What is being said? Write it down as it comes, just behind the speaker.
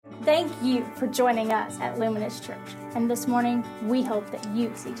Thank you for joining us at Luminous Church. And this morning, we hope that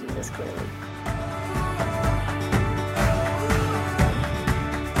you see Jesus clearly.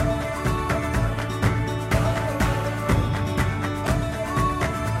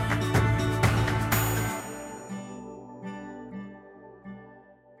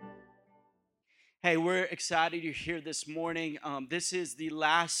 Hey, we're excited you're here this morning. This is the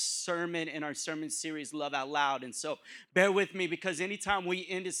last sermon in our sermon series, Love Out Loud. And so bear with me because anytime we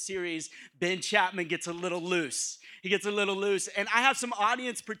end a series, Ben Chapman gets a little loose. He gets a little loose. And I have some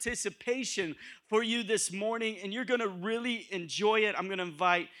audience participation for you this morning, and you're going to really enjoy it. I'm going to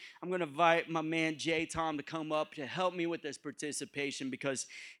invite my man Jay Tom to come up to help me with this participation because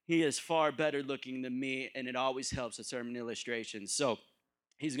he is far better looking than me, and it always helps a sermon illustration. So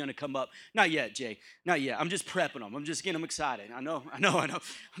he's going to come up. Not yet, Jay. Not yet. I'm just prepping him. I'm just getting him excited. I know.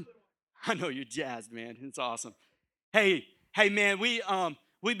 I know you're jazzed, man. It's awesome. Hey, man,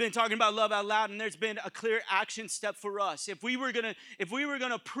 we've been talking about Love Out Loud, and there's been a clear action step for us. If we were gonna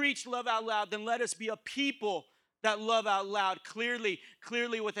preach Love Out Loud, then let us be a people that love out loud clearly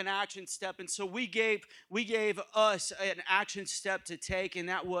with an action step. And so we gave us an action step to take, and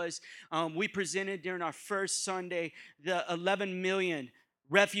that was we presented during our first Sunday the 11 million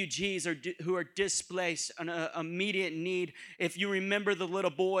refugees who are displaced, an immediate need. If you remember the little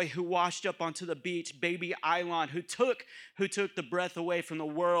boy who washed up onto the beach, baby Ilon, who took the breath away from the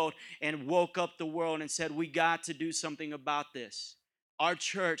world and woke up the world and said, we got to do something about this. Our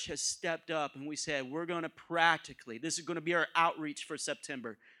church has stepped up and we said, we're going to practically, this is going to be our outreach for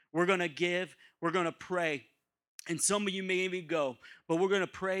September. We're going to give, we're going to pray. And some of you may even go, but we're going to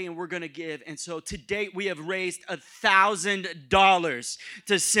pray and we're going to give. And so to date, we have raised $1,000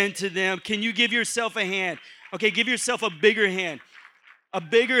 to send to them. Can you give yourself a hand? Okay, give yourself a bigger hand. A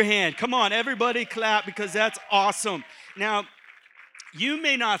bigger hand. Come on, everybody clap because that's awesome. Now, you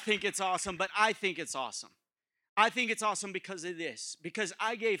may not think it's awesome, but I think it's awesome. I think it's awesome because of this, because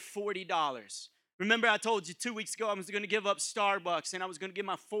I gave $40. Remember I told you 2 weeks ago I was going to give up Starbucks and I was going to give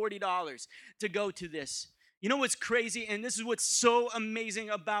my $40 to go to this. You know what's crazy? And this is what's so amazing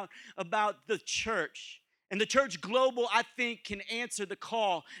about the church. And the church global, I think, can answer the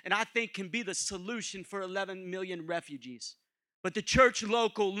call and I think can be the solution for 11 million refugees. But the church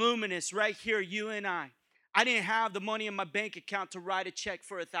local, Luminous, right here, you and I didn't have the money in my bank account to write a check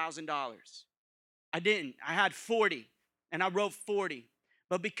for $1,000. I didn't. I had 40 and I wrote 40.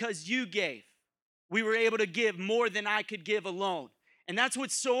 But because you gave, we were able to give more than I could give alone. And that's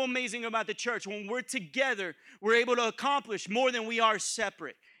what's so amazing about the church. When we're together, we're able to accomplish more than we are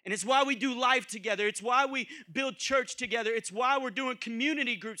separate. And it's why we do life together. It's why we build church together. It's why we're doing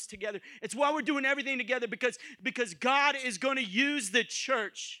community groups together. It's why we're doing everything together because God is going to use the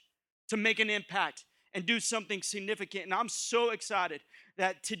church to make an impact and do something significant. And I'm so excited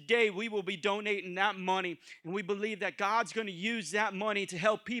that today we will be donating that money. And we believe that God's going to use that money to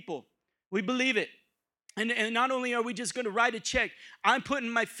help people. We believe it. And not only are we just going to write a check, I'm putting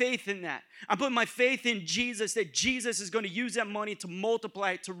my faith in that. I'm putting my faith in Jesus, that Jesus is going to use that money to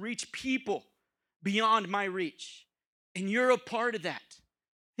multiply it, to reach people beyond my reach. And you're a part of that.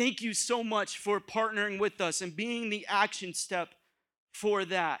 Thank you so much for partnering with us and being the action step for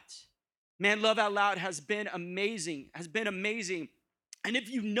that. Man, Love Out Loud has been amazing, And if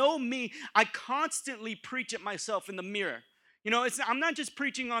you know me, I constantly preach at myself in the mirror. You know, I'm not just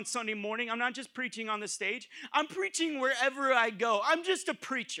preaching on Sunday morning. I'm not just preaching on the stage. I'm preaching wherever I go. I'm just a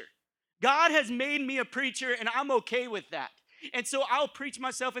preacher. God has made me a preacher, and I'm okay with that. And so I'll preach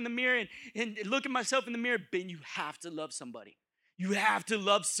myself in the mirror and look at myself in the mirror. Ben, you have to love somebody. You have to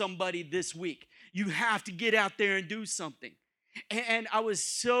love somebody this week. You have to get out there and do something. And I was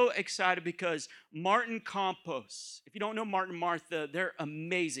so excited because Martin Compost, if you don't know Martin and Martha, they're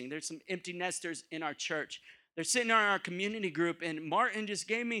amazing. There's some empty nesters in our church. They're sitting in our community group, and Martin just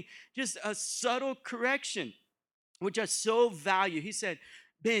gave me just a subtle correction, which I so value. He said,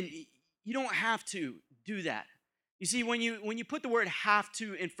 Ben, you don't have to do that. You see, when you put the word have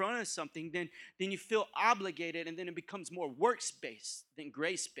to in front of something, then you feel obligated, and then it becomes more works-based than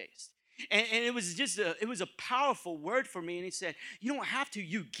grace-based. And it was a powerful word for me. And he said, you don't have to,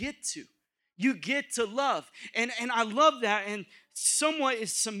 you get to. You get to love. And I love that. And somewhat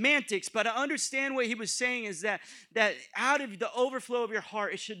is semantics, but I understand what he was saying is that out of the overflow of your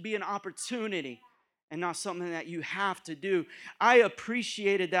heart, it should be an opportunity and not something that you have to do. I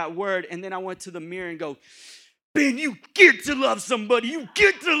appreciated that word. And then I went to the mirror and go, Ben, you get to love somebody. You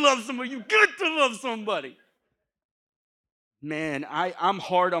get to love somebody. You get to love somebody. Man, I'm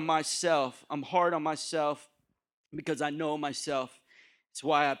hard on myself. I'm hard on myself because I know myself. It's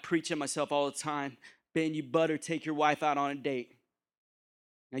why I preach at myself all the time. Ben, you better take your wife out on a date.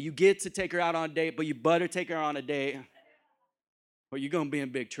 Now, you get to take her out on a date, but you better take her on a date or you're going to be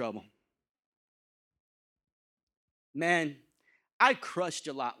in big trouble. Man, I crushed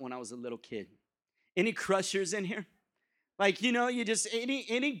a lot when I was a little kid. Any crushers in here? Like, you just,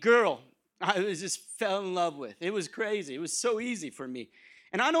 any girl I just fell in love with. It was crazy. It was so easy for me.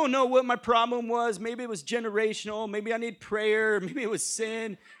 And I don't know what my problem was. Maybe it was generational. Maybe I need prayer. Maybe it was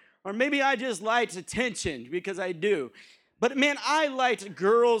sin. Or maybe I just liked attention, because I do. But man, I liked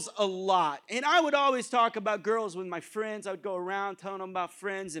girls a lot. And I would always talk about girls with my friends. I would go around telling them about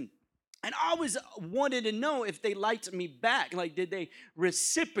friends. And I always wanted to know if they liked me back. Like, did they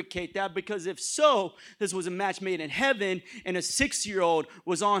reciprocate that? Because if so, this was a match made in heaven, and a 6-year-old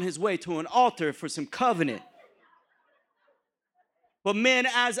was on his way to an altar for some covenant. But man,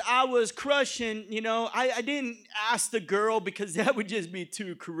 as I was crushing, I didn't ask the girl because that would just be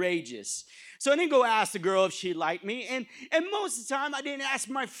too courageous. So I didn't go ask the girl if she liked me. And most of the time, I didn't ask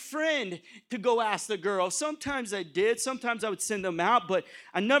my friend to go ask the girl. Sometimes I did. Sometimes I would send them out, but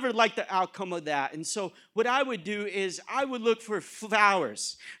I never liked the outcome of that. And so what I would do is I would look for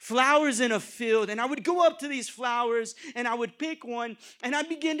flowers in a field. And I would go up to these flowers, and I would pick one, and I'd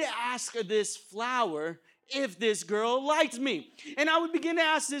begin to ask this flower if this girl liked me. And I would begin to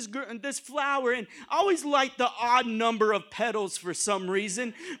ask this flower, and I always liked the odd number of petals for some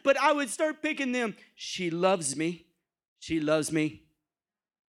reason, but I would start picking them. She loves me. She loves me.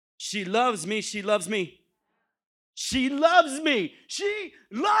 She loves me. She loves me. She loves me. She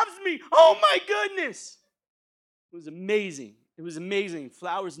loves me. Oh my goodness. It was amazing. It was amazing.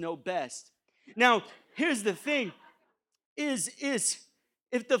 Flowers know best. Now, here's the thing is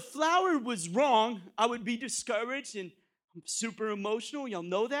if the flower was wrong, I would be discouraged, and I'm super emotional. Y'all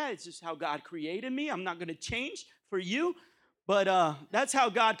know that. It's just how God created me. I'm not going to change for you, but that's how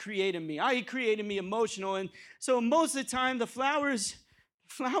God created me. He created me emotional, and so most of the time, the flowers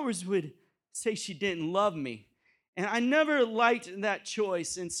would say she didn't love me, and I never liked that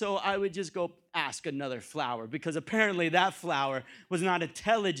choice, and so I would just go ask another flower, because apparently that flower was not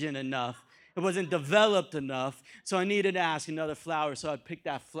intelligent enough. It wasn't developed enough, so I needed to ask another flower. So I picked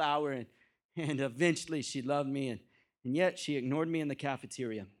that flower, and eventually she loved me, and yet she ignored me in the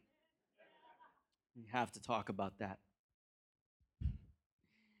cafeteria. We have to talk about that.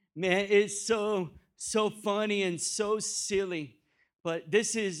 Man, it's so funny and so silly, but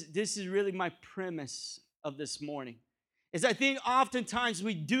this is really my premise of this morning. Is I think oftentimes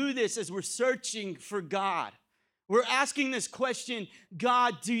we do this as we're searching for God. We're asking this question,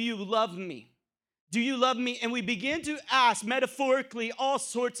 God, do you love me? Do you love me? And we begin to ask, metaphorically, all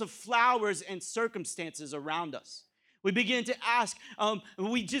sorts of flowers and circumstances around us. We begin to ask,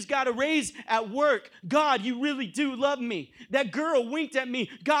 we just got a raise at work. God, you really do love me. That girl winked at me.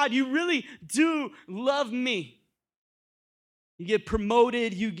 God, you really do love me. You get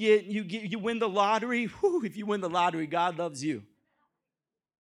promoted, you win the lottery. Whew, if you win the lottery, God loves you.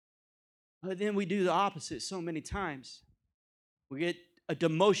 But then we do the opposite so many times. We get a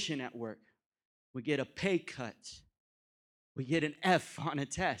demotion at work. We get a pay cut. We get an F on a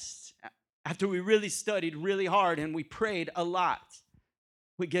test. After we really studied really hard and we prayed a lot,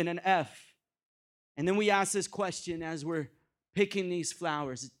 we get an F. And then we ask this question as we're picking these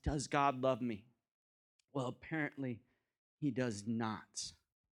flowers, does God love me? Well, apparently he does not.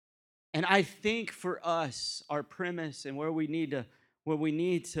 And I think for us, our premise and where we need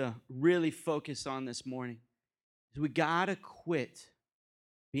to really focus on this morning is we gotta quit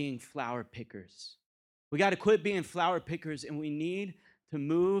being flower pickers. We gotta quit being flower pickers, and we need to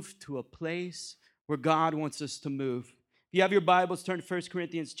move to a place where God wants us to move. If you have your Bibles, turn to 1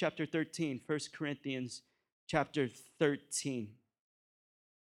 Corinthians chapter 13. 1 Corinthians chapter 13.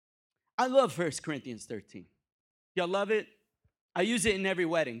 I love 1 Corinthians 13. Y'all love it? I use it in every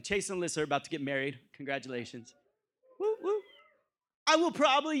wedding. Chase and Alyssa are about to get married. Congratulations. Woo, woo. I will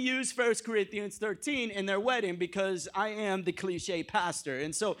probably use 1 Corinthians 13 in their wedding because I am the cliche pastor.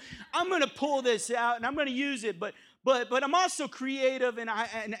 And so I'm going to pull this out and I'm going to use it, but I'm also creative and I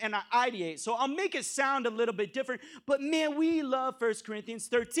ideate. So I'll make it sound a little bit different. But man, we love 1 Corinthians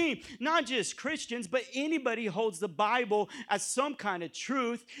 13. Not just Christians, but anybody who holds the Bible as some kind of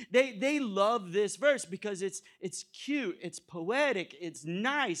truth. They love this verse because it's cute, it's poetic, it's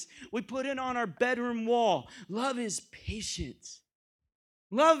nice. We put it on our bedroom wall. Love is patient.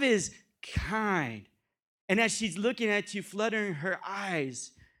 Love is kind. And as she's looking at you, fluttering her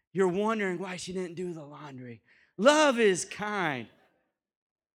eyes, you're wondering why she didn't do the laundry. Love is kind.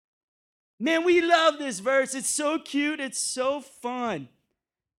 Man, we love this verse. It's so cute. It's so fun.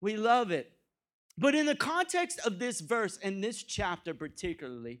 We love it. But in the context of this verse and this chapter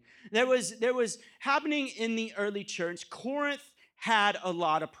particularly, there was happening in the early church. Corinth had a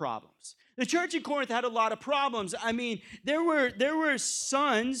lot of problems. The church in Corinth had a lot of problems. I mean, there were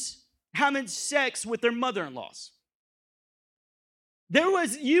sons having sex with their mother-in-laws.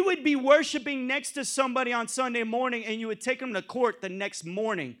 You would be worshiping next to somebody on Sunday morning, and you would take them to court the next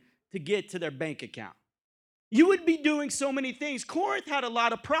morning to get to their bank account. You would be doing so many things. Corinth had a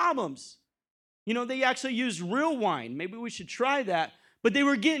lot of problems. You know, they actually used real wine. Maybe we should try that. But they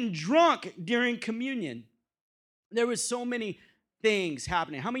were getting drunk during communion. There was so many things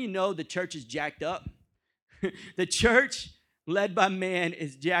happening. How many of you know the church is jacked up? The church led by man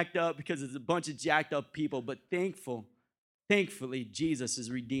is jacked up because it's a bunch of jacked up people, but thankfully, Jesus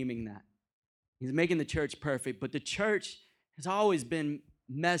is redeeming that. He's making the church perfect, but the church has always been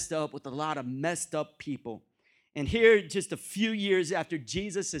messed up with a lot of messed up people. And here, just a few years after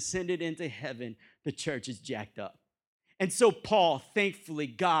Jesus ascended into heaven, the church is jacked up. And so Paul, thankfully,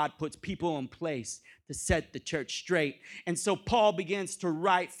 God puts people in place to set the church straight. And so Paul begins to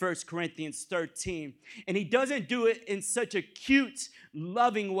write 1 Corinthians 13. And he doesn't do it in such a cute,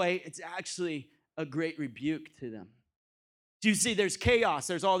 loving way. It's actually a great rebuke to them. Do you see there's chaos?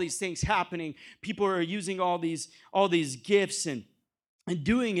 There's all these things happening. People are using all these gifts and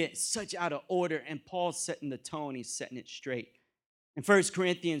doing it such out of order. And Paul's setting the tone. He's setting it straight. In 1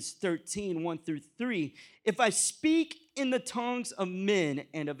 Corinthians 13, 1 through 3, if I speak in the tongues of men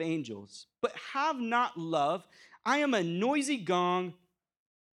and of angels, but have not love, I am a noisy gong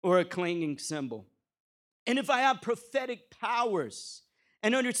or a clanging cymbal. And if I have prophetic powers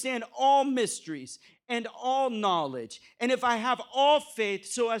and understand all mysteries and all knowledge, and if I have all faith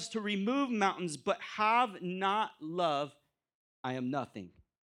so as to remove mountains, but have not love, I am nothing.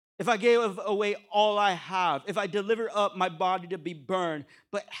 If I gave away all I have, if I deliver up my body to be burned,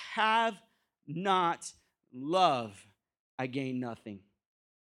 but have not love, I gain nothing.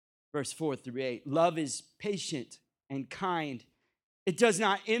 Verse 4 through 8, love is patient and kind. It does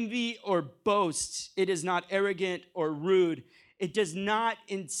not envy or boast. It is not arrogant or rude. It does not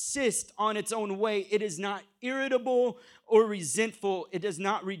insist on its own way. It is not irritable or resentful. It does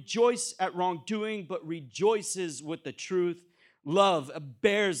not rejoice at wrongdoing, but rejoices with the truth. Love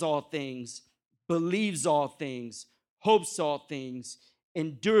bears all things, believes all things, hopes all things,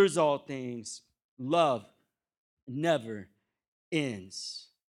 endures all things. Love never ends.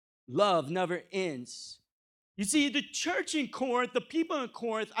 Love never ends. You see, the church in Corinth, the people in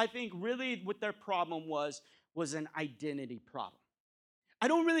Corinth, I think really what their problem was an identity problem. I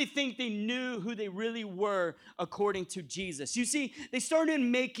don't really think they knew who they really were according to Jesus. You see, they started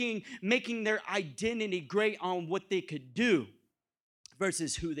making their identity great on what they could do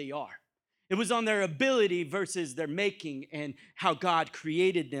versus who they are. It was on their ability versus their making and how God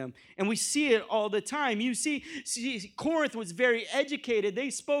created them. And we see it all the time. You see, Corinth was very educated.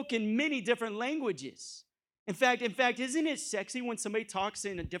 They spoke in many different languages. In fact, isn't it sexy when somebody talks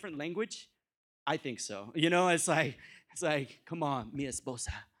in a different language? I think so. You know, it's like, come on, mi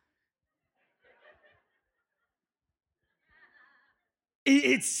esposa.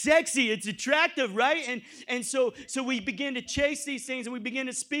 It's sexy, it's attractive, right? And so we begin to chase these things and we begin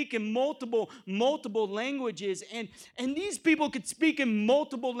to speak in multiple languages. And these people could speak in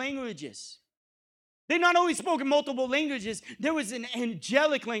multiple languages. They not only spoke in multiple languages, there was an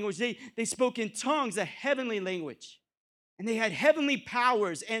angelic language. They spoke in tongues, a heavenly language. And they had heavenly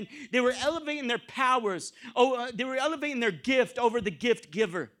powers, and they were elevating their powers. They were elevating their gift over the gift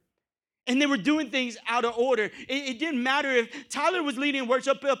giver. And they were doing things out of order. It didn't matter if Tyler was leading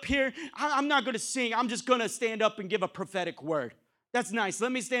worship up here. I'm not going to sing. I'm just going to stand up and give a prophetic word. That's nice.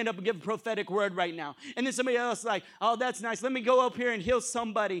 Let me stand up and give a prophetic word right now. And then somebody else like, oh, that's nice. Let me go up here and heal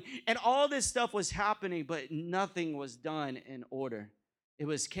somebody. And all this stuff was happening, but nothing was done in order. It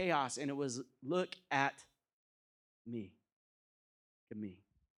was chaos, and it was, look at me. Look at me.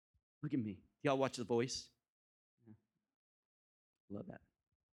 Look at me. Y'all watch The Voice? Yeah. Love that.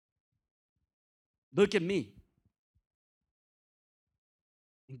 Look at me.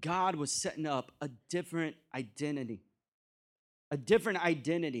 And God was setting up a different identity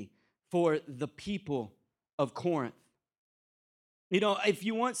for the people of Corinth. You know, if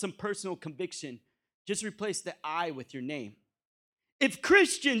you want some personal conviction, just replace the I with your name. If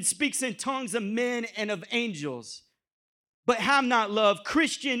Christian speaks in tongues of men and of angels, but have not love,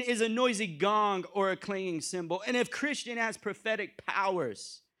 Christian is a noisy gong or a clanging cymbal. And if Christian has prophetic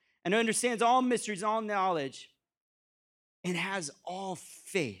powers and understands all mysteries, all knowledge, and has all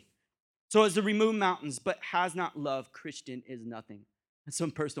faith, so as to remove mountains, but has not love, Christian is nothing. That's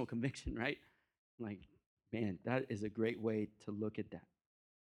some personal conviction, right? Like, man, that is a great way to look at that.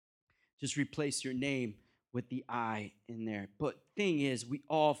 Just replace your name with the I in there. But thing is, we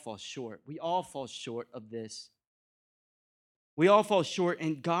all fall short. We all fall short of this. We all fall short,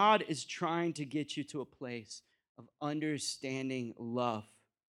 and God is trying to get you to a place of understanding love.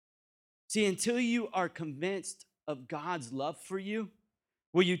 See, until you are convinced of God's love for you,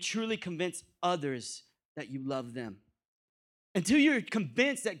 will you truly convince others that you love them? Until you're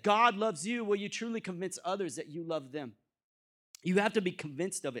convinced that God loves you, will you truly convince others that you love them? You have to be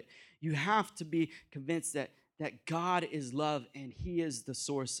convinced of it. You have to be convinced that God is love and He is the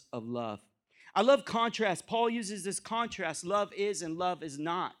source of love. I love contrast. Paul uses this contrast: love is and love is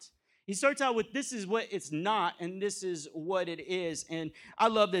not. He starts out with this is what it's not, and this is what it is. And I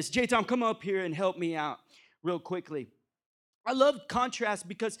love this. J-Tom, come up here and help me out real quickly. I love contrast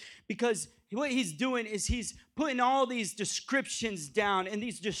because what he's doing is he's putting all these descriptions down, and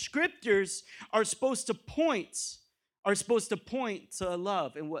these descriptors are supposed to point to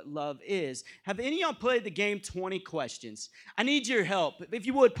love and what love is. Have any of y'all played the game 20 Questions? I need your help. If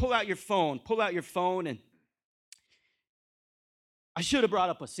you would, pull out your phone, and I should have brought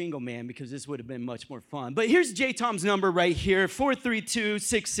up a single man because this would have been much more fun. But here's J-Tom's number right here,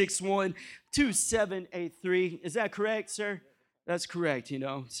 432-661-2783. Is that correct, sir? That's correct,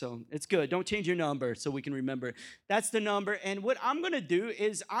 so it's good. Don't change your number so we can remember. That's the number, and what I'm going to do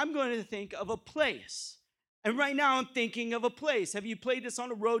is I'm going to think of a place. And right now I'm thinking of a place. Have you played this on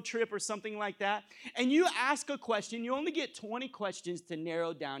a road trip or something like that? And you ask a question. You only get 20 questions to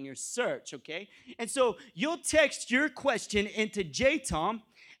narrow down your search, okay? And so you'll text your question into J-Tom,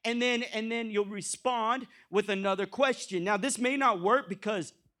 and then you'll respond with another question. Now, this may not work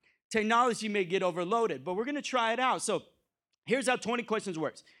because technology may get overloaded, but we're going to try it out. So here's how 20 questions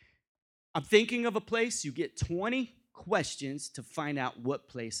works. I'm thinking of a place. You get 20 questions to find out what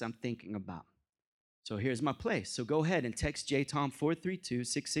place I'm thinking about. So here's my place. So go ahead and text J-Tom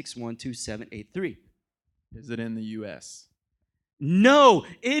 432-661-2783. Is it in the U.S.? No,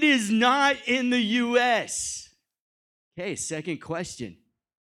 it is not in the U.S. Okay, second question.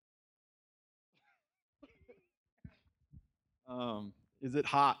 Is it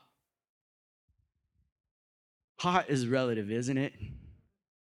hot? Hot is relative, isn't it?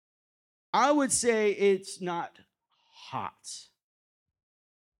 I would say it's not hot.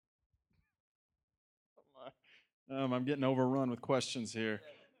 I'm getting overrun with questions here.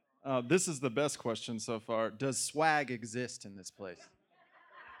 This is the best question so far. Does swag exist in this place?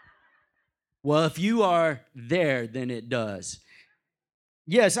 Well, if you are there, then it does.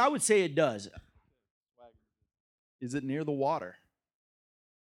 Yes, I would say it does. Is it near the water?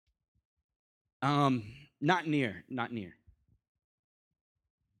 Not near.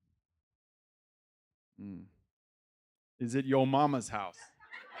 Is it your mama's house?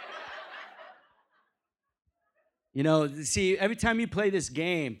 See, every time you play this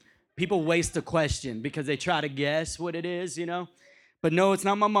game, people waste a question because they try to guess what it is, But no, it's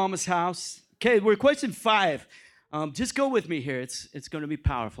not my mama's house. Okay, we're question 5. Just go with me here. It's going to be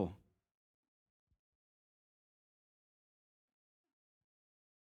powerful.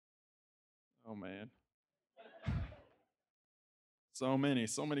 Oh, man. So many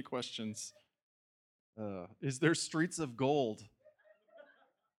questions. Is there streets of gold?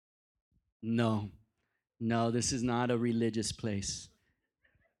 No, this is not a religious place.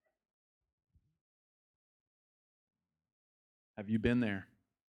 Have you been there?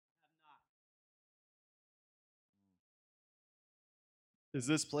 Does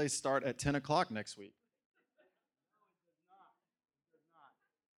this place start at 10 o'clock next week? No, it does not.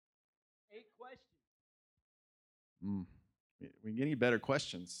 8 questions. We get any better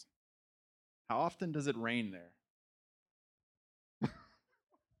questions? How often does it rain there?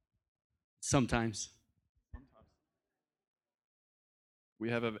 Sometimes. We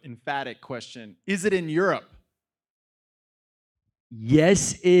have an emphatic question. Is it in Europe?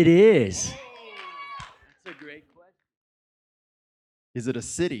 Yes, it is. That's a great question. Is it a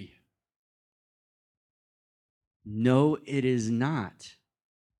city? No, it is not.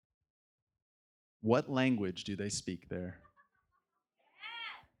 What language do they speak there?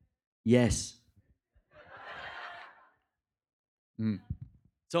 Yes.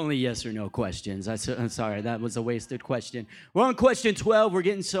 It's only yes or no questions. I'm sorry, that was a wasted question. We're on question 12. We're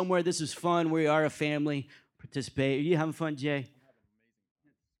getting somewhere. This is fun. We are a family. Participate. Are you having fun, Jay? This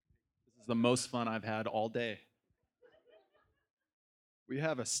is the most fun I've had all day. We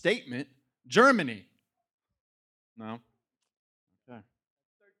have a statement. Germany. No? Okay.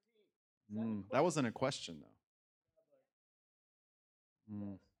 That wasn't a question,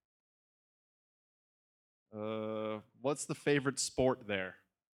 though. What's the favorite sport there?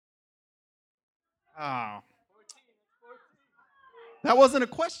 Oh. That wasn't a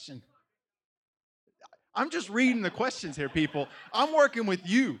question. I'm just reading the questions here, people. I'm working with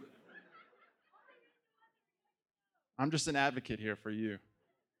you. I'm just an advocate here for you.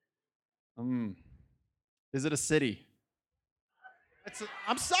 Is it a city?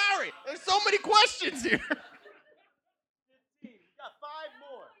 I'm sorry. There's so many questions here. 15. You got 5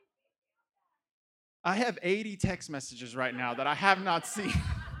 more. I have 80 text messages right now that I have not seen.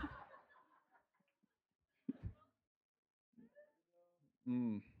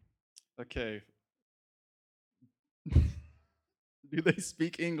 Okay. Do they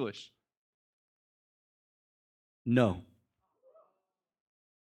speak English? No.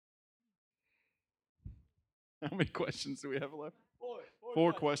 How many questions do we have left? 4.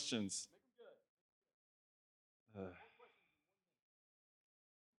 4 questions.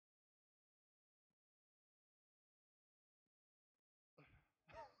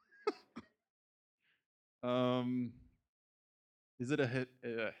 Is it a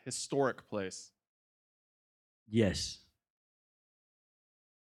historic place? Yes.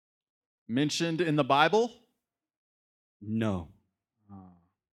 Mentioned in the Bible? No.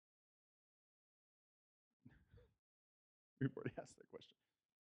 We've already asked that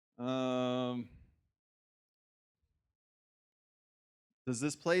question. Does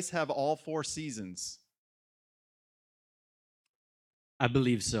this place have all 4 seasons? I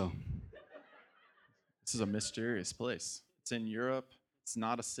believe so. This is a mysterious place. It's in Europe. It's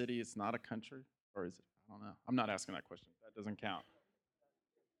not a city. It's not a country. Or is it? I don't know. I'm not asking that question. That doesn't count.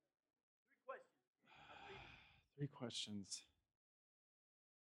 3 questions.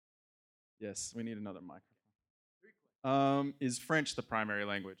 Yes, we need another microphone. Is French the primary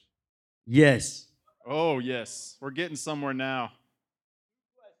language? Yes. Oh, yes. We're getting somewhere now.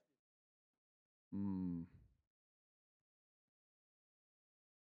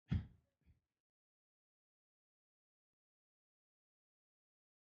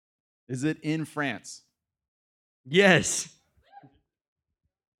 Is it in France? Yes.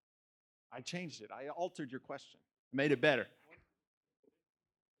 I changed it. I altered your question. Made it better.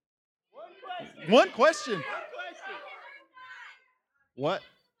 One question. What?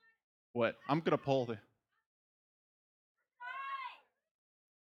 What? I'm gonna poll the.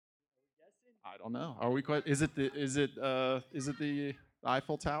 I don't know. Are we? Is it the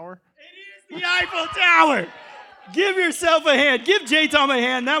Eiffel Tower? It is the Eiffel Tower. Give yourself a hand. Give J-Tom a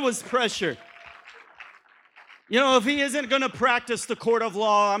hand. That was pressure. You know, if he isn't going to practice the court of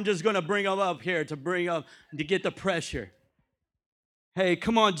law, I'm just going to bring him up here to get the pressure. Hey,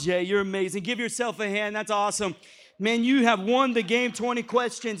 come on, Jay. You're amazing. Give yourself a hand. That's awesome. Man, you have won the game 20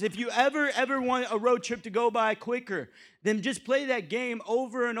 questions. If you ever want a road trip to go by quicker, then just play that game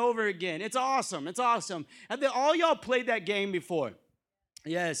over and over again. It's awesome. It's awesome. Have all y'all played that game before?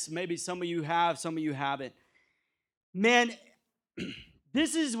 Yes, maybe some of you have, some of you haven't. Man,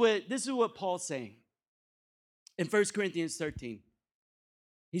 this is what Paul's saying in 1 Corinthians 13.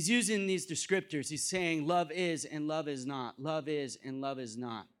 He's using these descriptors. He's saying love is and love is not. Love is and love is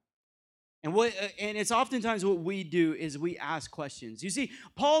not. And it's oftentimes what we do is we ask questions. You see,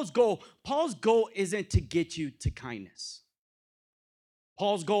 Paul's goal isn't to get you to kindness.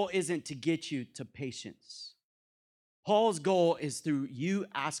 Paul's goal isn't to get you to patience. Paul's goal is through you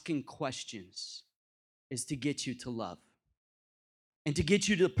asking questions is to get you to love and to get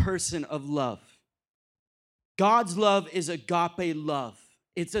you to the person of love. God's love is agape love.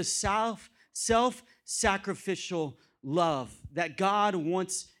 It's a self-sacrificial love that God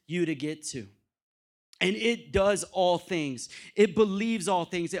wants you to get to. And it does all things. It believes all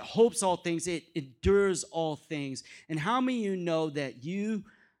things. It hopes all things. It endures all things. And how many of you know that you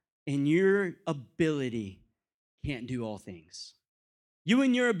and your ability can't do all things? You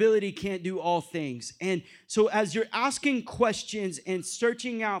and your ability can't do all things. And so as you're asking questions and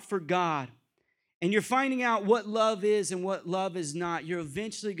searching out for God, and you're finding out what love is and what love is not, you're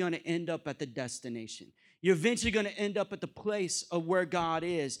eventually going to end up at the destination. You're eventually going to end up at the place of where God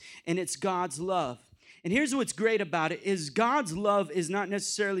is, and it's God's love. And here's what's great about it is God's love is not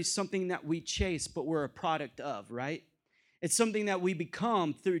necessarily something that we chase, but we're a product of, right? It's something that we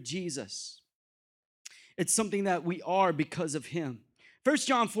become through Jesus. It's something that we are because of him. 1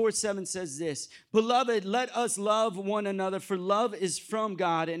 John 4:7 says this, "Beloved, let us love one another, for love is from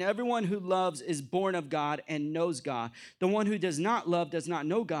God, and everyone who loves is born of God and knows God. The one who does not love does not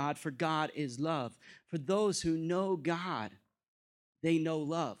know God, for God is love. For those who know God, they know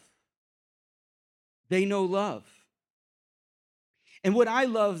love." They know love. And what I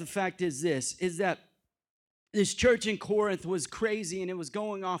love, the fact is this, is that this church in Corinth was crazy and it was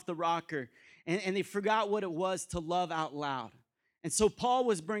going off the rocker, and they forgot what it was to love out loud. And so Paul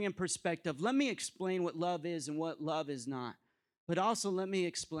was bringing perspective. Let me explain what love is and what love is not. But also let me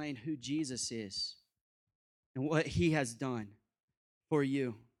explain who Jesus is and what he has done for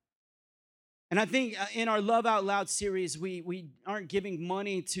you. And I think in our Love Out Loud series, we aren't giving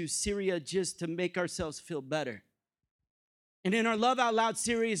money to Syria just to make ourselves feel better. And in our Love Out Loud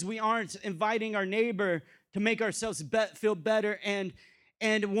series, we aren't inviting our neighbor to make ourselves feel better. And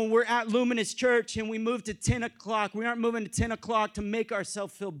when we're at Luminous Church and we move to 10 o'clock, we aren't moving to 10 o'clock to make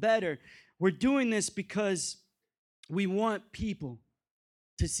ourselves feel better. We're doing this because we want people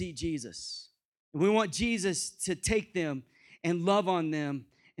to see Jesus. We want Jesus to take them and love on them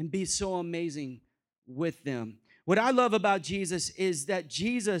and be so amazing with them. What I love about Jesus is that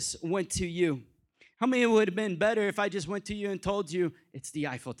Jesus went to you. How many would have been better if I just went to you and told you it's the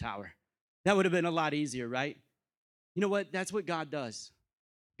Eiffel Tower? That would have been a lot easier, right? You know what? That's what God does.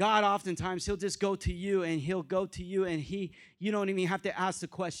 God oftentimes, he'll just go to you and you don't even have to ask the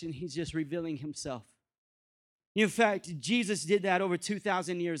question. He's just revealing himself. In fact, Jesus did that over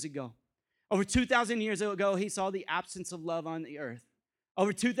 2,000 years ago. Over 2,000 years ago, he saw the absence of love on the earth.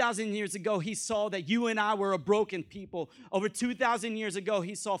 Over 2,000 years ago, he saw that you and I were a broken people. Over 2,000 years ago,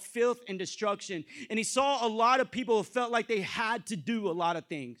 he saw filth and destruction. And he saw a lot of people who felt like they had to do a lot of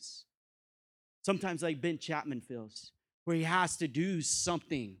things. Sometimes like Ben Chapman feels, where he has to do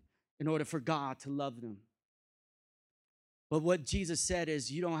something in order for God to love them. But what Jesus said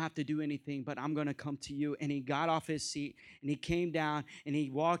is, you don't have to do anything, but I'm going to come to you. And he got off his seat and he came down and he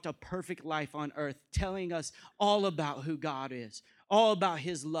walked a perfect life on earth, telling us all about who God is, all about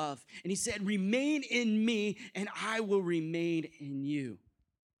his love. And he said, remain in me and I will remain in you.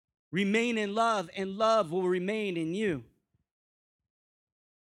 Remain in love and love will remain in you.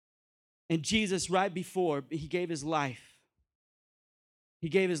 And Jesus, right before he gave his life, he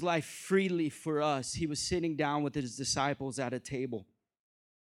gave his life freely for us. He was sitting down with his disciples at a table.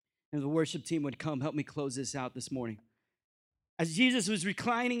 And the worship team would come help me close this out this morning. As Jesus was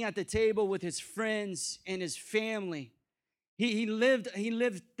reclining at the table with his friends and his family, he lived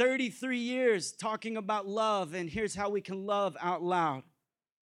 33 years talking about love, and here's how we can love out loud.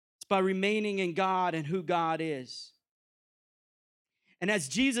 It's by remaining in God and who God is. And as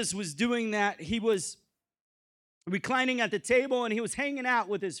Jesus was doing that, he was reclining at the table and he was hanging out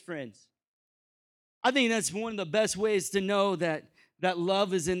with his friends. I think that's one of the best ways to know that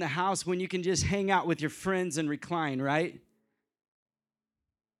love is in the house, when you can just hang out with your friends and recline, right?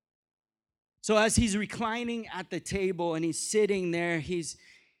 So as he's reclining at the table and he's sitting there, he's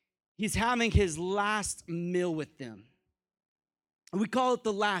having his last meal with them. We call it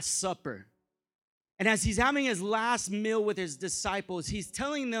the Last Supper. And as he's having his last meal with his disciples, he's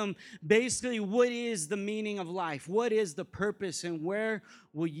telling them basically what is the meaning of life, what is the purpose, and where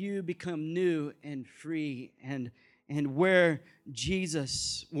will you become new and free, and where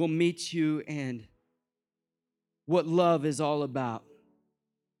Jesus will meet you, and what love is all about.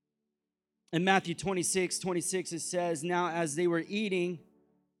 In Matthew 26, it says, now as they were eating,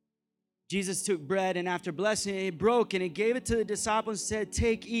 Jesus took bread, and after blessing it, he broke and he gave it to the disciples and said,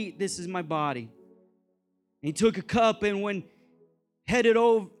 take, eat, this is my body. And he took a cup, and when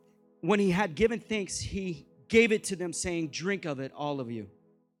he had given thanks, he gave it to them, saying, drink of it, all of you.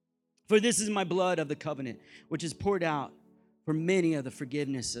 For this is my blood of the covenant, which is poured out for many of the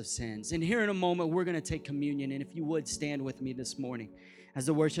forgiveness of sins. And here in a moment, we're going to take communion. And if you would, stand with me this morning as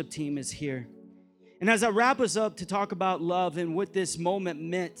the worship team is here. And as I wrap us up to talk about love and what this moment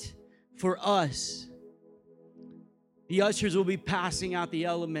meant for us, the ushers will be passing out the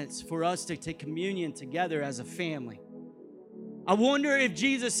elements for us to take communion together as a family. I wonder if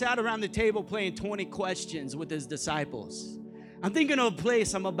Jesus sat around the table playing 20 questions with his disciples. I'm thinking of a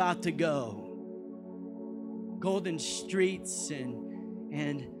place I'm about to go. Golden streets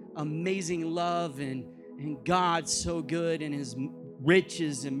and amazing love and God so good and his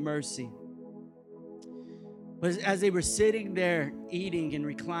riches and mercy. But as they were sitting there eating and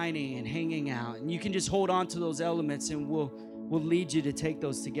reclining and hanging out, and you can just hold on to those elements, and we'll lead you to take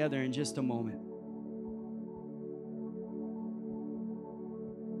those together in just a moment.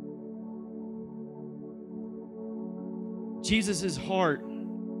 Jesus' heart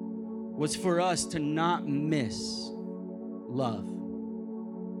was for us to not miss love.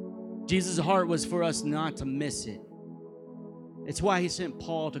 Jesus' heart was for us not to miss it. It's why he sent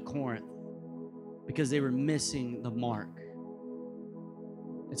Paul to Corinth, because they were missing the mark.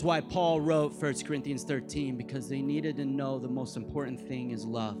 It's why Paul wrote 1 Corinthians 13, because they needed to know the most important thing is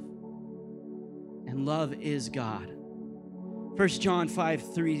love. And love is God. 1 John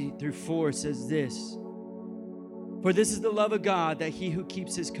 5:3-4 says this, for this is the love of God, that he who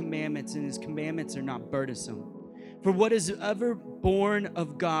keeps his commandments, and his commandments are not burdensome. For what is ever born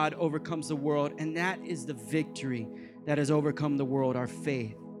of God overcomes the world, and that is the victory that has overcome the world, our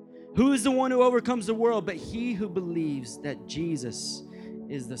faith. Who is the one who overcomes the world but he who believes that Jesus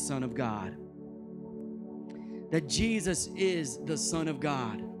is the Son of God? that Jesus is the Son of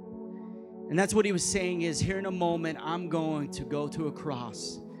God. And that's what he was saying is, here in a moment, I'm going to go to a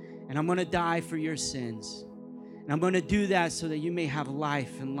cross and I'm going to die for your sins. And I'm going to do that so that you may have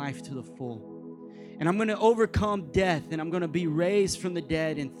life and life to the full. And I'm going to overcome death, and I'm going to be raised from the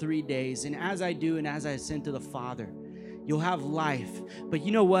dead in 3 days. And as I do, and as I ascend to the Father, you'll have life. But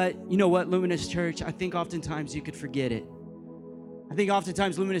you know what? You know what, Luminous Church? I think oftentimes you could forget it. I think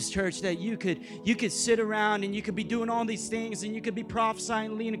oftentimes, Luminous Church, that you could sit around and you could be doing all these things, and you could be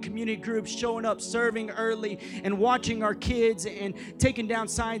prophesying, leading community groups, showing up, serving early, and watching our kids, and taking down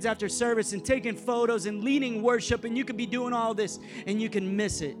signs after service, and taking photos, and leading worship, and you could be doing all this, and you can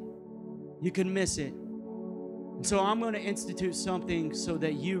miss it. You can miss it. And so I'm going to institute something so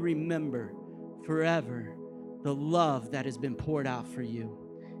that you remember forever the love that has been poured out for you.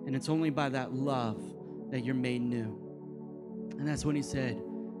 And it's only by that love that you're made new. And that's when he said,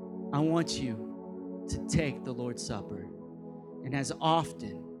 I want you to take the Lord's Supper. And as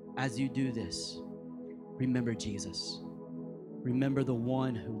often as you do this, remember Jesus. Remember the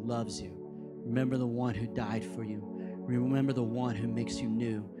one who loves you. Remember the one who died for you. Remember the one who makes you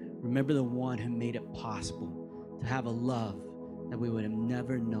new. Remember the one who made it possible to have a love that we would have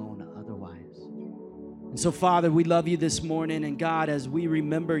never known otherwise. And so, Father, we love you this morning. And God, as we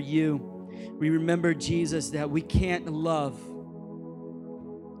remember you, we remember, Jesus, that we can't love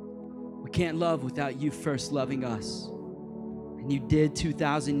without you first loving us. And you did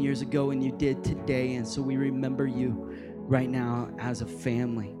 2,000 years ago, and you did today. And so we remember you right now as a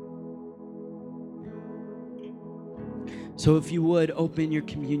family. So if you would, open your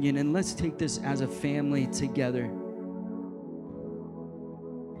communion, and let's take this as a family together.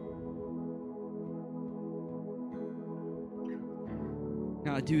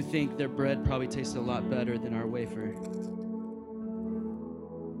 Now, I do think their bread probably tastes a lot better than our wafer.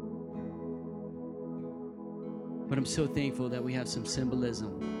 But I'm so thankful that we have some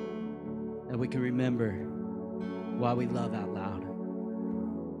symbolism that we can remember why we love out loud.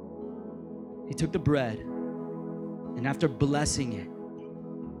 He took the bread, and after blessing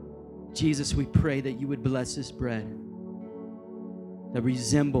it, Jesus, we pray that you would bless this bread that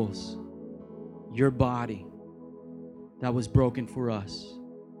resembles your body that was broken for us.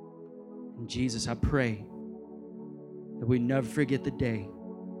 And Jesus, I pray that we never forget the day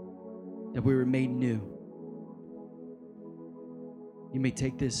that we were made new. You may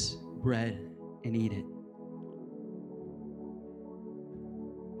take this bread and eat it.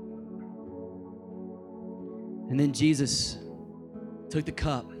 And then Jesus took the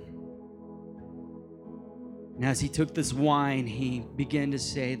cup. And as he took this wine, he began to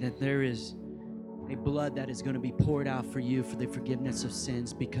say that there is a blood that is going to be poured out for you for the forgiveness of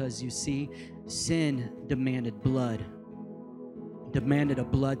sins, because you see, sin demanded blood, demanded a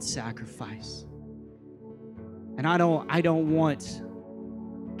blood sacrifice. And I don't want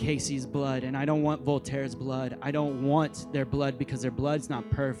Casey's blood, and I don't want Voltaire's blood. I don't want their blood because their blood's not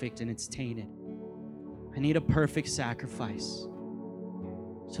perfect and it's tainted. I need a perfect sacrifice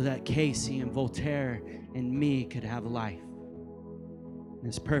so that Casey and Voltaire and me could have life. And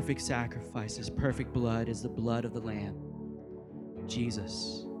this perfect sacrifice, this perfect blood, is the blood of the Lamb,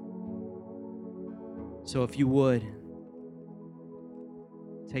 Jesus. So if you would,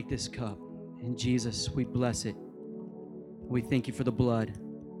 take this cup. And Jesus, we bless it. We thank you for the blood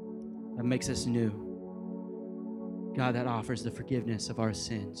that makes us new. God, that offers the forgiveness of our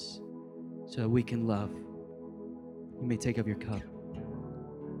sins so that we can love. You may take up your cup.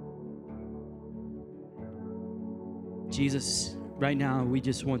 Jesus, right now, we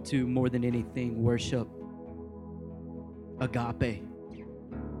just want to, more than anything, worship agape.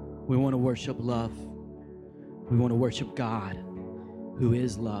 We want to worship love. We want to worship God, who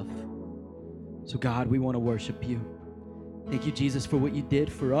is love. So God, we want to worship you. Thank you, Jesus, for what you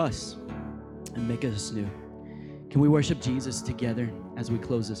did for us and make us new. Can we worship Jesus together as we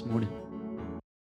close this morning?